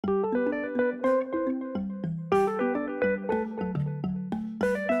Hello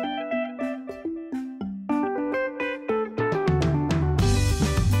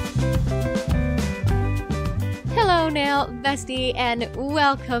nail bestie, and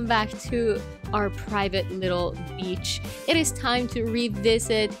welcome back to our private little beach. It is time to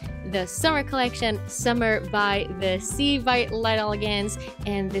revisit the summer collection, Summer by the Sea by Elegance,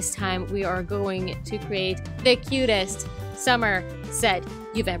 and this time we are going to create the cutest summer set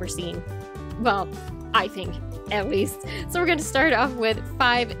you've ever seen. Well, I think, at least. So we're going to start off with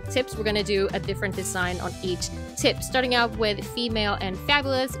 5 tips. We're going to do a different design on each tip, starting out with Female and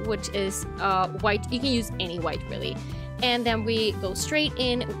Fabulous, which is white. You can use any white really. And then we go straight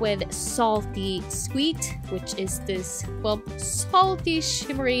in with Salty Sweet, which is this, well, salty,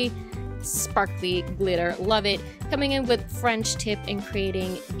 shimmery, sparkly glitter. Love it. Coming in with French Tip and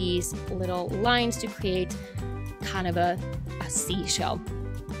creating these little lines to create kind of a seashell.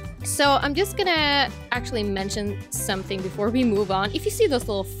 So I'm just gonna actually mention something before we move on. If you see those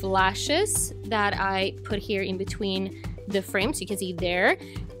little flashes that I put here in between the frames, you can see there,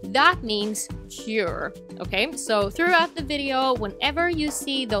 that means cure. Okay, so throughout the video, whenever you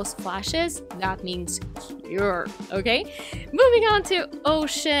see those flashes, that means cure. Okay, moving on to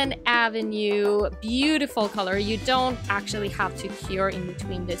Ocean Avenue. Beautiful color. You don't actually have to cure in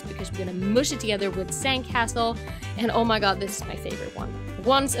between this because we're gonna mush it together with Sandcastle. And oh my god, this is my favorite one.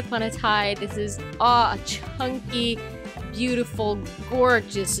 Once Upon a Tide. This is a chunky, beautiful,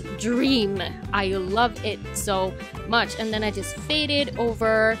 gorgeous dream. I love it so much. And then I just faded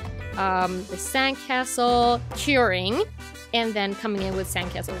over the Sandcastle, curing, and then coming in with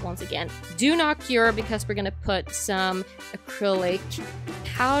Sandcastle once again. Do not cure because we're gonna put some acrylic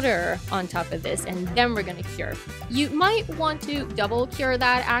powder on top of this, and then we're gonna cure. You might want to double cure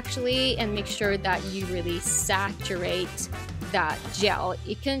that actually, and make sure that you really saturate that gel.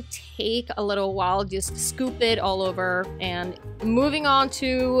 It can take a little while. Just scoop it all over. And moving on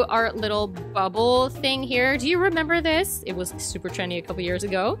to our little bubble thing here. Do you remember this? It was super trendy a couple years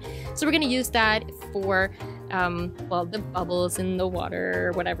ago. So we're gonna use that for well, the bubbles in the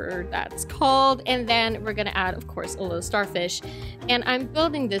water, whatever that's called. And then we're gonna add, of course, a little starfish. And I'm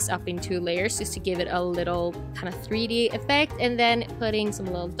building this up in 2 layers just to give it a little kind of 3D effect, and then putting some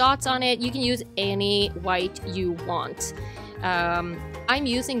little dots on it. You can use any white you want. I'm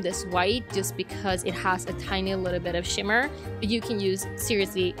using this white just because it has a tiny little bit of shimmer, but you can use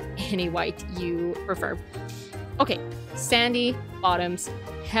seriously any white you prefer. Okay, sandy bottoms.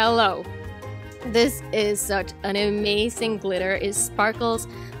 Hello. This is such an amazing glitter. It sparkles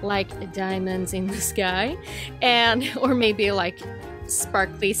like diamonds in the sky, and or maybe like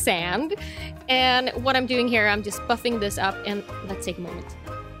sparkly sand. And what I'm doing here, I'm just buffing this up, and let's take a moment.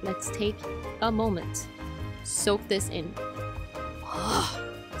 Let's take a moment. Soak this in. Oh,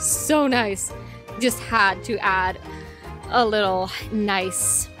 so nice. Just had to add a little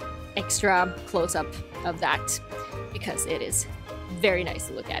nice extra close-up of that because it is very nice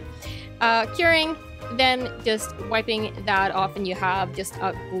to look at. Curing, then just wiping that off, and you have just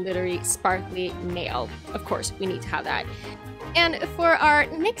a glittery, sparkly nail. Of course, we need to have that. And for our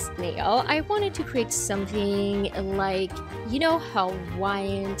next nail, I wanted to create something like, you know,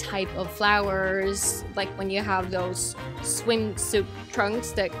 Hawaiian type of flowers, like when you have those swimsuit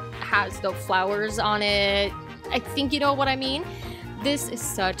trunks that has the flowers on it. I think you know what I mean. This is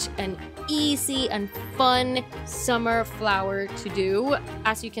such an easy and fun summer flower to do.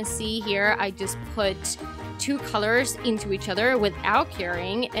 As you can see here, I just put 2 colors into each other without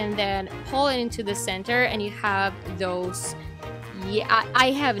curing, and then pull it into the center, and you have those. Yeah,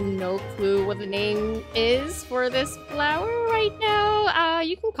 I have no clue what the name is for this flower right now.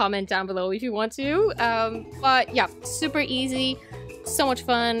 You can comment down below if you want to. But yeah, super easy, so much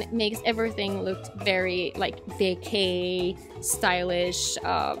fun, makes everything look very like vacay, stylish.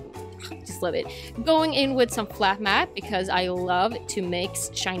 Just love it. Going in with some flat matte because I love to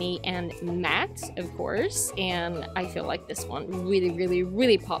mix shiny and matte, of course, and I feel like this one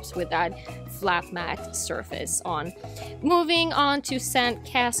really pops with that flat matte surface on. Moving on to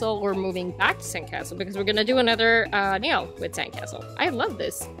Sandcastle, or moving back to Sandcastle because we're gonna do another nail with Sandcastle. I love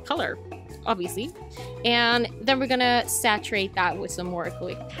this color, obviously. And then we're gonna saturate that with some more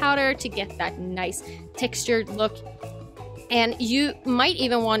acrylic powder to get that nice textured look. And you might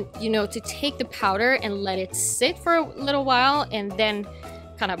even want, you know, to take the powder and let it sit for a little while and then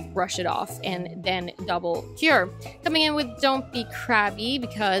kind of brush it off and then double cure. Coming in with Don't Be Crabby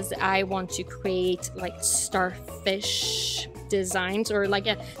because I want to create like starfish designs or like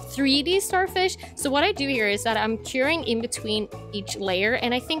a 3D starfish. So what I do here is that I'm curing in between each layer,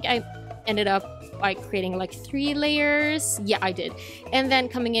 and I think I ended up by creating like 3 layers. Yeah, I did. And then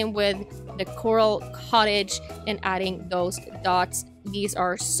coming in with the coral cottage and adding those dots. These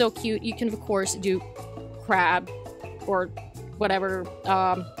are so cute. You can of course do crab or whatever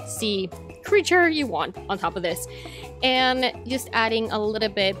sea creature you want on top of this, and just adding a little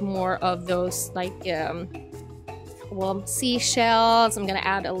bit more of those like well, seashells. I'm gonna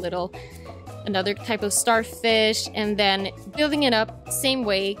add another type of starfish, and then building it up same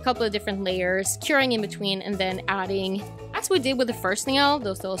way, couple of different layers, curing in between, and then adding, as we did with the first nail,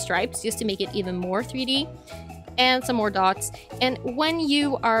 those little stripes just to make it even more 3D, and some more dots. And when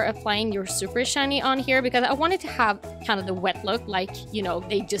you are applying your super shiny on here, because I wanted to have kind of the wet look, like, you know,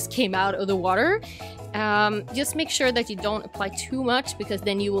 they just came out of the water, just make sure that you don't apply too much, because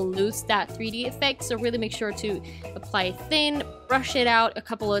then you will lose that 3D effect. So really make sure to apply thin, brush it out a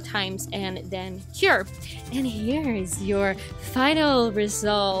couple of times, and then cure. And here is your final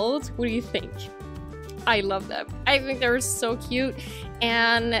result. What do you think? I love them. I think they're so cute.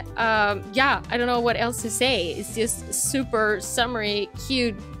 And yeah, I don't know what else to say. It's just super summery,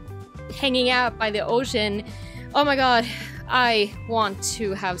 cute, hanging out by the ocean. Oh my god, I want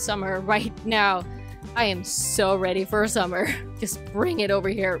to have summer right now. I am so ready for summer. Just bring it over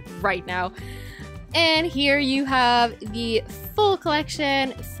here right now. And here you have the full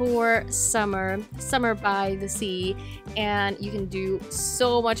collection for summer by the sea, and you can do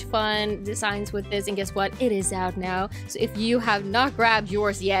so much fun designs with this. And guess what, it is out now, so if you have not grabbed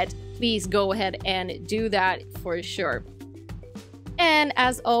yours yet, please go ahead and do that for sure. And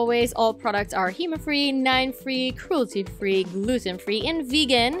as always, all products are HEMA-free, 9-free, cruelty-free, gluten-free, and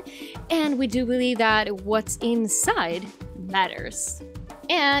vegan, and we do believe that what's inside matters.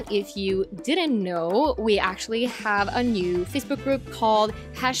 And if you didn't know, we actually have a new Facebook group called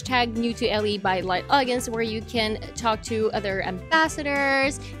 #NewToLE by Elegance, where you can talk to other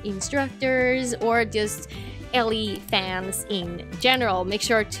ambassadors, instructors, or just LE fans in general. Make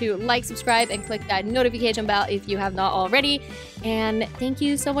sure to like, subscribe, and click that notification bell if you have not already. And thank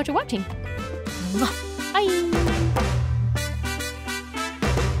you so much for watching. Bye!